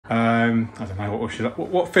I don't know,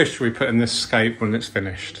 what fish should we put in this scape when it's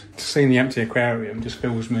finished? Seeing the empty aquarium just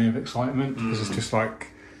fills me with excitement because it's just like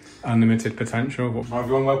unlimited potential. Hi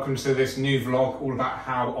everyone, welcome to this new vlog all about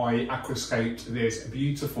how I aquascaped this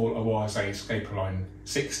beautiful Awase Scapeline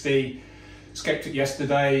 60. Scaped it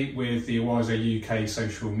yesterday with the Awase UK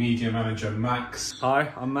social media manager Max.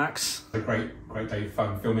 Hi, I'm Max. A great day of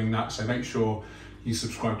fun filming that, so make sure you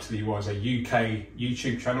subscribe to the Awase UK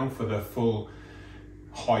YouTube channel for the full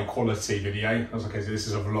high quality video. As I say, this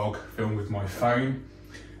is a vlog filmed with my phone.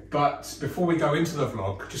 But before we go into the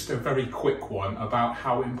vlog, just a very quick one about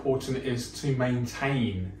how important it is to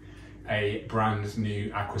maintain a brand new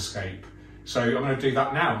aquascape. So I'm going to do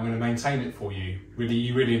that now. I'm going to maintain it for you.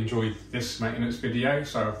 You really enjoyed this maintenance video,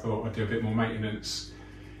 so I thought I'd do a bit more maintenance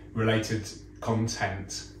related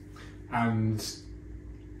content. And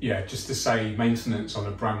yeah, just to say, maintenance on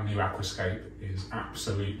a brand new aquascape is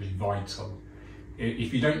absolutely vital.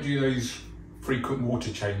 If you don't do those frequent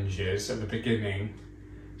water changes at the beginning,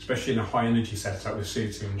 especially in a high energy setup with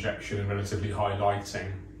CO2 injection and relatively high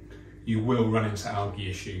lighting, you will run into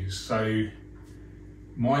algae issues. So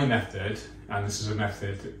my method, and this is a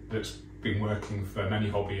method that's been working for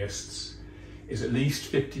many hobbyists, is at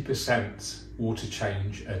least 50% water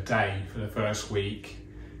change a day for the first week,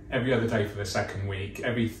 every other day for the second week,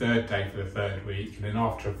 every third day for the third week, and then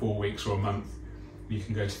after 4 weeks or a month, you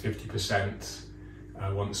can go to 50%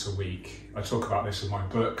 once a week. I talk about this in my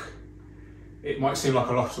book. It might seem like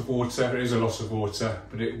a lot of water, it is a lot of water,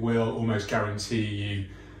 but it will almost guarantee you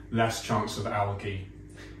less chance of algae.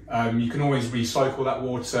 You can always recycle that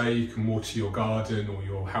water, you can water your garden or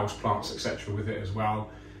your house plants, etc. with it as well.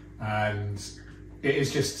 And it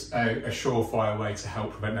is just a surefire way to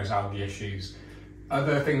help prevent those algae issues.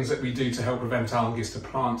 Other things that we do to help prevent algae is to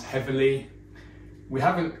plant heavily. We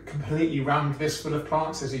haven't completely rammed this full of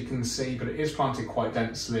plants, as you can see, but it is planted quite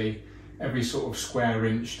densely. Every sort of square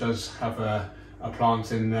inch does have a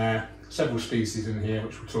plant in there. Several species in here,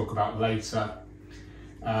 which we'll talk about later.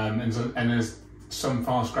 And there's some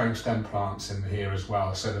fast-growing stem plants in here as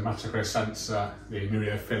well. So the Matagrosensa, the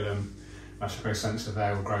Myriophyllum Matagrosensa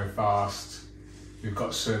there will grow fast. We've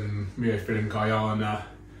got some Myriophyllum Guyana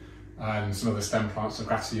and some other stem plants of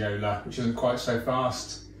Gratiola, which isn't quite so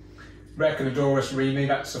fast. Rechinodorus remi,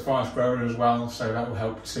 that's a fast grower as well, so that will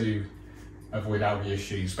help to avoid algae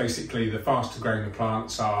issues. Basically, the faster growing the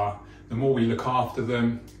plants are, the more we look after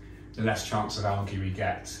them, the less chance of algae we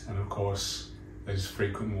get, and of course, those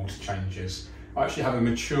frequent water changes. I actually have a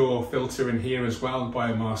mature filter in here as well,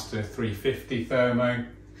 Biomaster 350 Thermo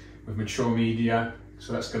with mature media,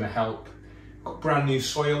 so that's going to help. Got brand new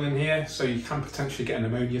soil in here, so you can potentially get an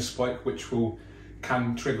ammonia spike, which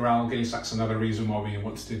can trigger algae, so that's another reason why we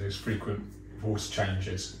want to do those frequent water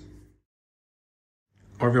changes.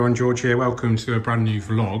 Hi everyone, George here, welcome to a brand new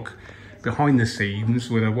vlog behind the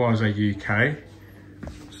scenes with Awase UK.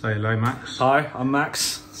 Say hello, Max. Hi, I'm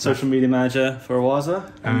Max, social media manager for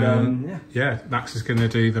Awase. And yeah, Max is going to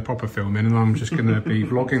do the proper filming and I'm just going to be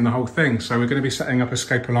vlogging the whole thing. So we're going to be setting up a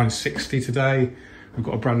Scapeline 60 today. We've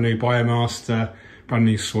got a brand new Biomaster, brand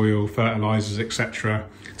new soil, fertilisers, etc.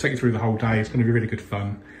 Take you through the whole day. It's going to be really good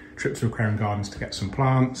fun. Trip to Aquarium Gardens to get some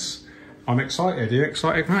plants. I'm excited. Are you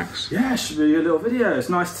excited, Max? Yeah, it should be a little video. It's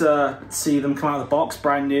nice to see them come out of the box,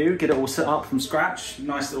 brand new, get it all set up from scratch.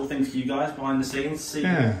 Nice little thing for you guys behind the scenes, see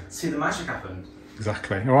the magic happen.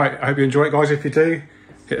 Exactly. All right, I hope you enjoy it, guys. If you do,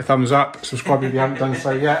 hit a thumbs up, subscribe if you haven't done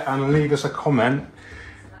so yet, and leave us a comment.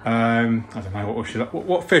 I don't know,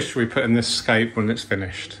 what fish should we put in this scape when it's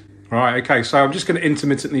finished? Right, okay, so I'm just going to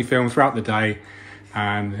intermittently film throughout the day,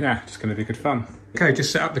 and yeah, it's going to be good fun. Okay,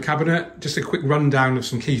 just set up the cabinet. Just a quick rundown of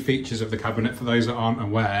some key features of the cabinet for those that aren't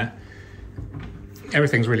aware.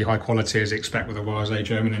 Everything's really high quality, as you expect with Awase,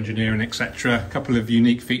 German engineering, etc. A couple of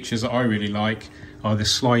unique features that I really like are the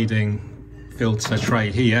sliding filter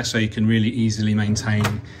tray here, so you can really easily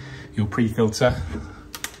maintain your pre-filter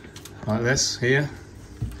like this here.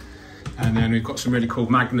 And then we've got some really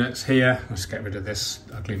cool magnets here. Let's get rid of this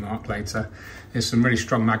ugly mark later. There's some really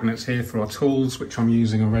strong magnets here for our tools, which I'm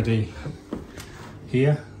using already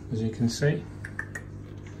here, as you can see.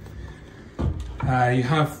 You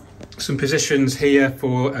have some positions here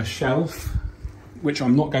for a shelf, which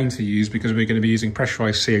I'm not going to use because we're going to be using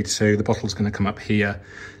pressurized CO2. The bottle's going to come up here,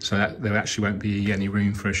 so that there actually won't be any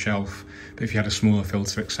room for a shelf. But if you had a smaller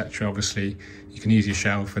filter, etc., obviously you can use your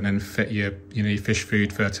shelf and then fit your, your fish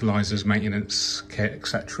food, fertilizers, maintenance kit,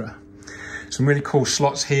 etc. Some really cool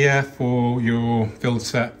slots here for your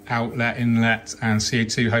filter, outlet, inlet, and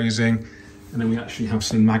CO2 hosing. And then we actually have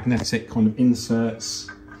some magnetic kind of inserts,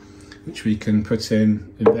 which we can put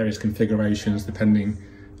in various configurations depending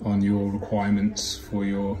on your requirements for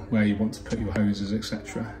your where you want to put your hoses,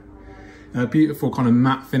 etc. A beautiful kind of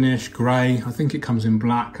matte finish, grey. I think it comes in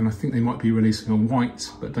black, and I think they might be releasing on white,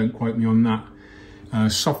 but don't quote me on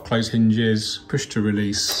that. Soft close hinges, push to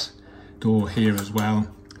release door here as well.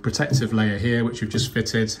 Protective layer here, which you've just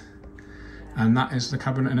fitted. And that is the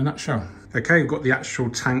cabinet in a nutshell. Okay, we've got the actual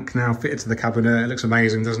tank now fitted to the cabinet. It looks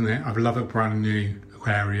amazing, doesn't it? I love a brand new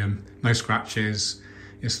aquarium. No scratches.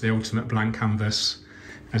 It's the ultimate blank canvas.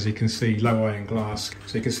 As you can see, low iron glass.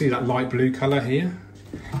 So you can see that light blue colour here.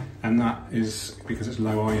 And that is because it's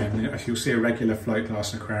low iron. If you'll see a regular float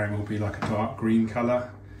glass aquarium will be like a dark green colour,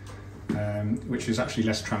 which is actually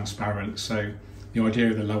less transparent. So the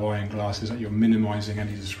idea of the low iron glass is that you're minimising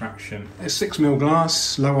any distraction. It's 6mm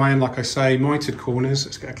glass, low iron, like I say, mitered corners.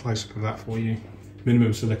 Let's get a close up of that for you.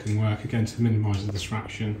 Minimum silicone work, again, to minimise the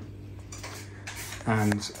distraction.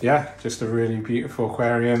 And yeah, just a really beautiful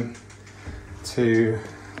aquarium to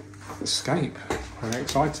escape. Very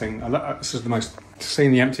exciting. This is the most,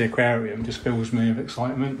 seeing the empty aquarium just fills me with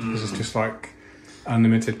excitement because it's just like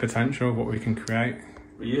unlimited potential of what we can create.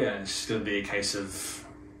 Yeah, it's just going to be a case of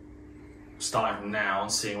starting from now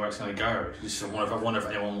and seeing where it's going to go. I wonder if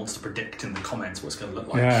anyone wants to predict in the comments what it's going to look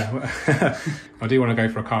like. Yeah, I do want to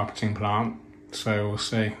go for a carpeting plant, so we'll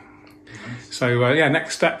see. Nice. So yeah,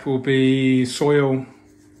 next step will be soil,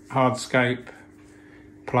 hardscape,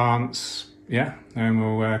 plants, yeah, and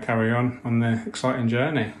we'll carry on the exciting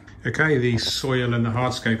journey. Okay, the soil and the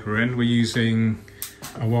hardscape are in. We're using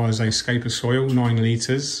a Aquascape Scaper soil, 9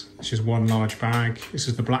 litres, which is one large bag. This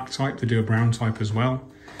is the black type, they do a brown type as well.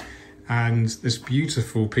 And this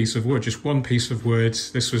beautiful piece of wood, just one piece of wood.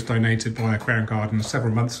 This was donated by Aquarium Garden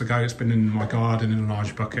several months ago. It's been in my garden in a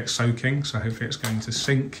large bucket soaking, so hopefully it's going to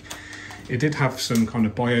sink. It did have some kind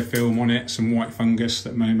of biofilm on it, some white fungus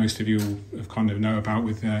that most of you have kind of know about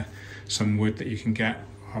with some wood that you can get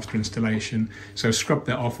after installation. So scrub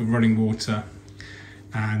that off with running water.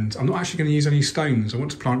 And I'm not actually going to use any stones. I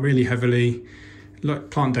want to plant really heavily,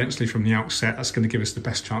 plant densely from the outset. That's going to give us the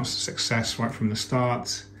best chance of success right from the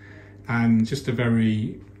start. And just a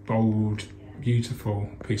very bold, beautiful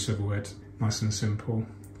piece of wood, nice and simple.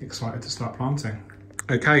 Excited to start planting.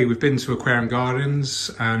 Okay, we've been to Aquarium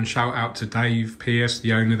Gardens, and shout out to Dave Pierce,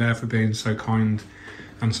 the owner there, for being so kind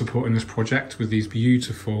and supporting this project with these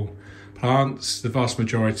beautiful plants. The vast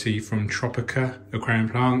majority from Tropica aquarium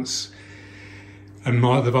plants, and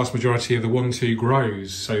the vast majority of the 1-2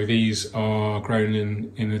 grows. So these are grown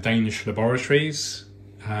in the Danish laboratories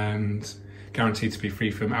and guaranteed to be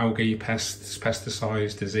free from algae, pests,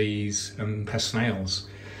 pesticides, disease and pest snails.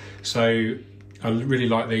 So I really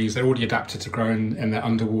like these. They're already adapted to growing in their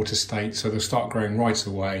underwater state, so they'll start growing right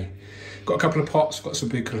away. Got a couple of pots, got some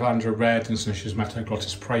big Calandra Red and some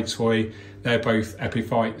Schismatoglottis Praetoi. They're both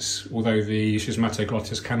epiphytes, although the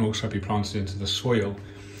Schismatoglottis can also be planted into the soil.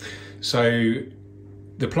 So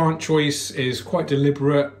the plant choice is quite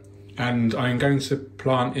deliberate, and I'm going to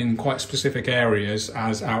plant in quite specific areas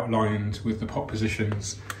as outlined with the pot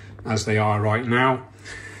positions as they are right now.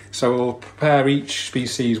 So we'll prepare each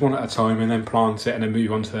species one at a time and then plant it and then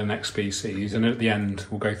move on to the next species. And at the end,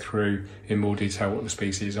 we'll go through in more detail what the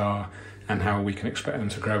species are and how we can expect them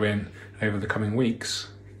to grow in over the coming weeks.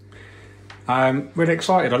 I'm really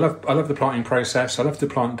excited. I love the planting process. I love to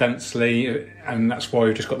plant densely, and that's why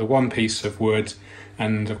we've just got the one piece of wood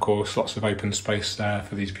and of course lots of open space there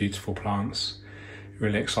for these beautiful plants.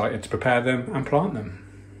 Really excited to prepare them and plant them.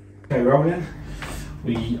 Okay, rolling?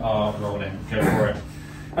 We are rolling. Go for it.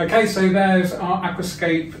 Okay, so there's our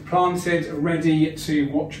Aquascape planted, ready to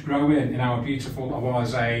watch grow in our beautiful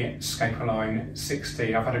Aquascape Scaper Line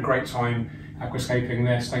 60. I've had a great time aquascaping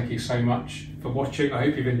this. Thank you so much for watching. I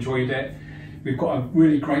hope you've enjoyed it. We've got a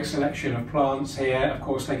really great selection of plants here. Of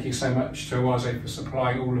course, thank you so much to Aquascape for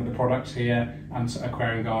supplying all of the products here, and to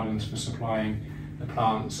Aquarium Gardens for supplying the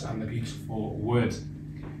plants and the beautiful wood.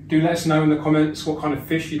 Do let us know in the comments what kind of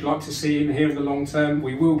fish you'd like to see in here in the long term.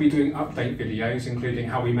 We will be doing update videos, including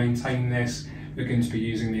how we maintain this. We're going to be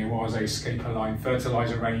using the Aquascape Scaper Line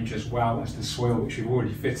fertiliser range as well as the soil, which we've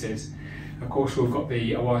already fitted. Of course, we've got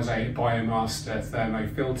the Aquascape Biomaster Thermo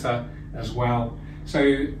Filter as well.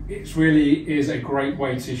 So it really is a great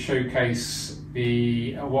way to showcase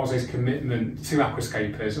the Aquascape's commitment to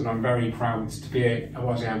aquascapers, and I'm very proud to be an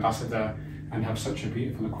Aquascape ambassador and have such a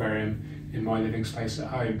beautiful aquarium in my living space at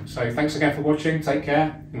home. So thanks again for watching, take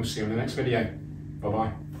care, and we'll see you in the next video.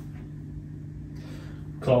 Bye-bye.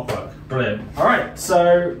 Clockwork, brilliant. All right,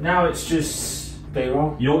 so now it's just,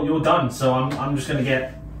 you're done. So I'm just gonna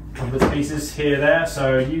get a couple of pieces here, there.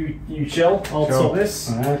 So you chill, I'll sort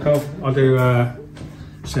this. Cool. I'll do,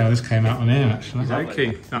 see how this came out on here actually. Exactly.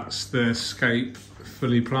 Okay, that's the Scape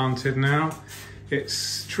fully planted now.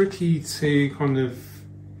 It's tricky to kind of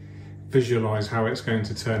visualize how it's going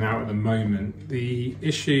to turn out at the moment. The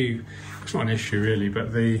issue, it's not an issue really,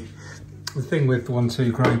 but the thing with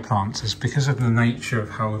 1-2 grow plants is because of the nature of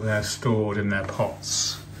how they're stored in their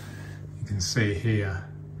pots. You can see here,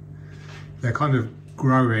 they're kind of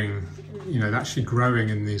growing, you know, they're actually growing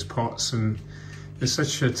in these pots, and there's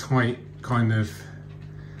such a tight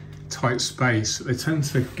space that they tend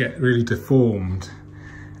to get really deformed,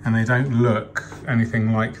 and they don't look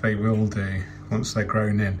anything like they will do once they're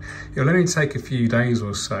grown in. It'll only take a few days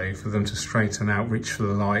or so for them to straighten out, reach for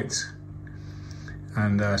the light.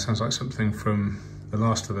 And sounds like something from The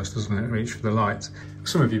Last of Us, doesn't it? Reach for the light.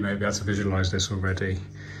 Some of you may be able to visualize this already.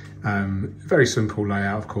 Very simple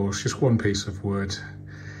layout, of course, just one piece of wood.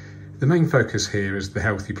 The main focus here is the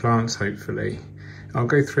healthy plants, hopefully. I'll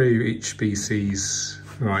go through each species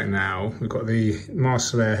right now. We've got the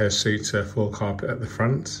Marcellus hirsuta full carpet at the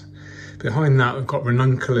front. Behind that, we've got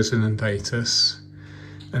Ranunculus inundatus.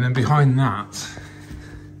 And then behind that,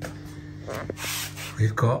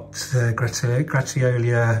 we've got the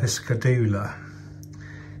Gratiolia viscodula.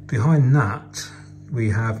 Behind that, we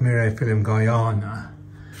have Myriophyllum guyana.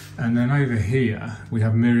 And then over here, we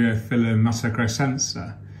have Myriophyllum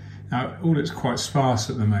matagrescensa. Now, all it's quite sparse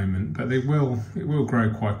at the moment, but it will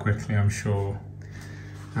grow quite quickly, I'm sure.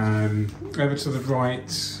 Over to the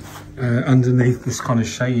right, underneath this kind of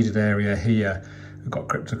shaded area here, we've got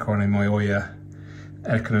Cryptocoryne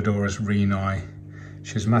Echinodorus renai,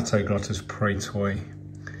 Schismatoglottis praetoi,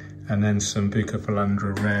 and then some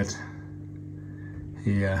Bucophalandra red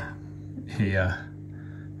here,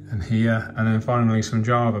 and here, and then finally some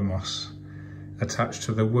Java moss attached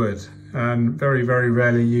to the wood. And very, very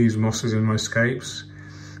rarely use mosses in my scapes,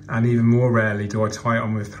 and even more rarely do I tie it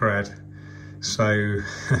on with thread. So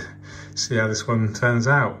see how this one turns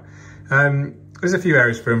out. There's a few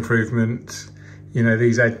areas for improvement. You know,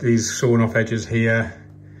 these sawn off edges here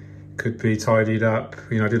could be tidied up.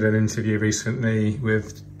 You know, I did an interview recently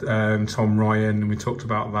with Tom Ryan, and we talked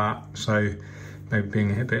about that. So maybe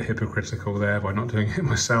being a bit hypocritical there by not doing it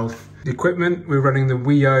myself. The equipment, we're running the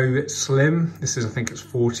Weo Slim. This is, I think it's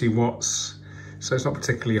 40 watts. So it's not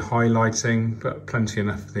particularly highlighting, but plenty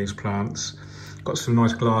enough for these plants. Got some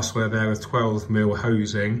nice glassware there with 12mm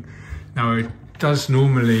hosing. Now it does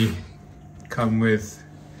normally come with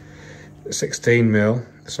 16mm,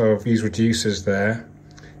 so I've used reducers there.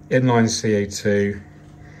 Inline CO2,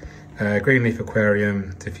 green leaf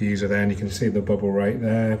aquarium diffuser there, and you can see the bubble rate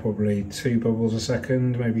there, probably 2 bubbles a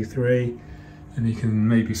second, maybe 3. And you can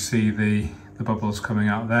maybe see the bubbles coming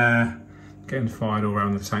out there, getting fired all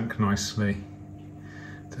around the tank nicely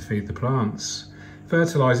to feed the plants.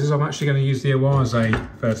 Fertilisers, I'm actually going to use the Awase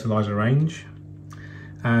fertiliser range,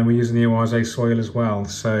 and we're using the Awase soil as well,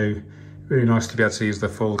 so really nice to be able to use the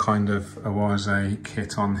full kind of Awase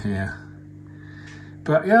kit on here.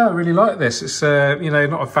 But yeah, I really like this. It's you know,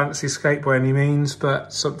 not a fancy scape by any means,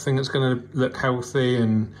 but something that's going to look healthy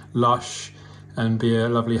and lush and be a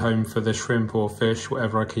lovely home for the shrimp or fish,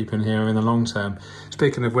 whatever I keep in here in the long term.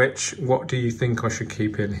 Speaking of which, what do you think I should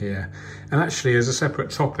keep in here? And actually, as a separate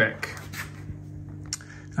topic,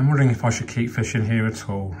 I'm wondering if I should keep fish in here at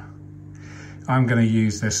all. I'm going to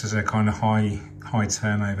use this as a kind of high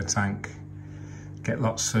turnover tank. Get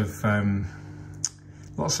lots of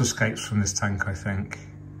scapes from this tank, I think,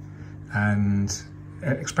 and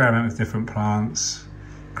experiment with different plants,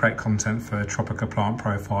 create content for Tropica plant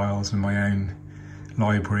profiles and my own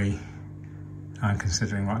library. I'm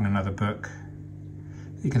considering writing another book.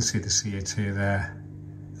 You can see the CO2 there.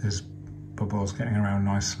 There's bubbles getting around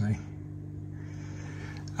nicely.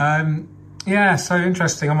 Yeah, so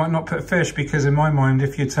interesting. I might not put fish, because in my mind,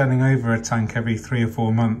 if you're turning over a tank every 3 or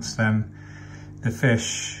 4 months, then the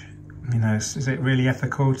fish, you know, is it really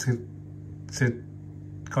ethical to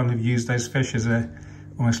kind of use those fish as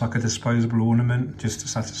almost like a disposable ornament just to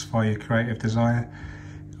satisfy your creative desire?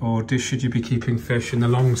 Or should you be keeping fish in the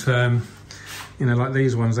long term, you know, like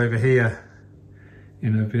these ones over here? You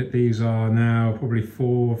know, these are now probably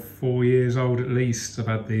four years old at least. I've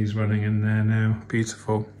had these running in there now.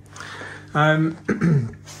 Beautiful.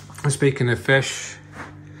 Speaking of fish,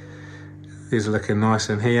 these are looking nice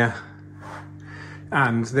in here.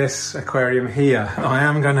 And this aquarium here, I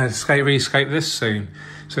am going to rescape this soon.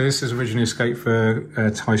 So this is originally scaped for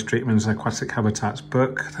Ty Streetman's Aquatic Habitats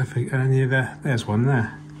book. I don't think any of there's one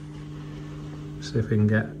there. See if we can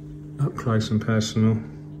get up close and personal.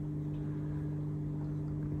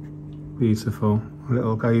 Beautiful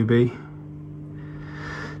little goby.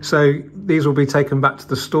 So these will be taken back to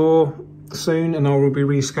the store soon, and I will be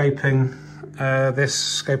rescaping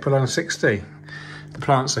this Scapoline 60. The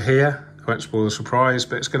plants are here. I won't spoil the surprise,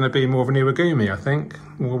 but it's going to be more of an Iwagumi, I think,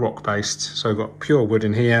 more rock based. So I've got pure wood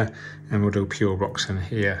in here and we'll do pure rocks in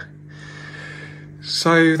here.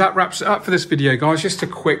 So that wraps it up for this video, guys. Just a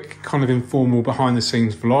quick kind of informal behind the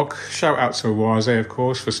scenes vlog. Shout out to Awase, of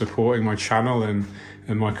course, for supporting my channel and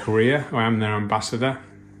my career. I am their ambassador.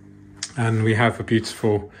 And we have a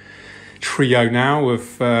beautiful trio now of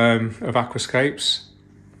Aquascapes.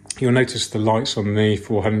 You'll notice the lights on the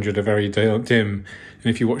 400 are very dim. And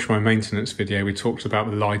if you watch my maintenance video, we talked about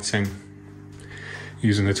the lighting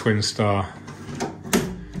using the twin star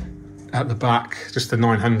at the back, just the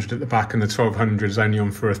 900 at the back, and the 1200 is only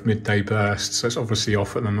on for a midday burst, so it's obviously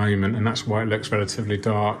off at the moment, and that's why it looks relatively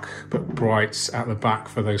dark but bright at the back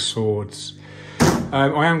for those swords.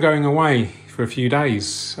 I am going away for a few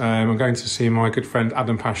days. I'm going to see my good friend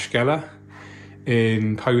Adam Paszkiela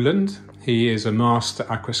in Poland. He is a master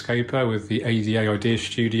aquascaper with the ADA Idea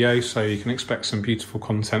Studio, so you can expect some beautiful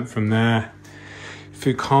content from there.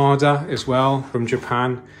 Fukada as well from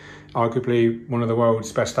Japan. Arguably one of the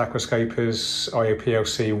world's best aquascapers,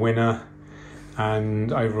 IOPLC winner,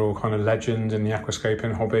 and overall kind of legend in the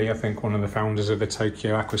aquascaping hobby. I think one of the founders of the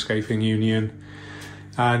Tokyo Aquascaping Union.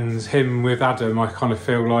 And him with Adam, I kind of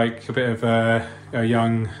feel like a bit of a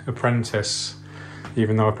young apprentice,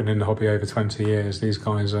 even though I've been in the hobby over 20 years. These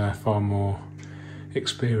guys are far more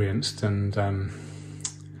experienced and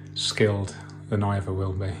skilled than I ever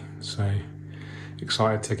will be. So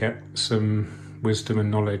excited to get some wisdom and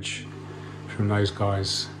knowledge from those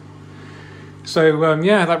guys. So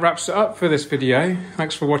yeah, that wraps it up for this video.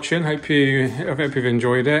 Thanks for watching. I hope you've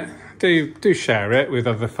enjoyed it. Do share it with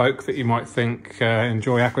other folk that you might think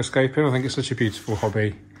enjoy aquascaping. I think it's such a beautiful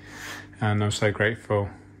hobby, and I'm so grateful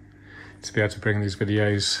to be able to bring these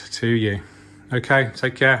videos to you. Okay,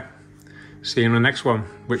 take care. See you in the next one,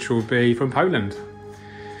 which will be from Poland.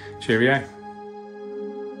 Cheerio.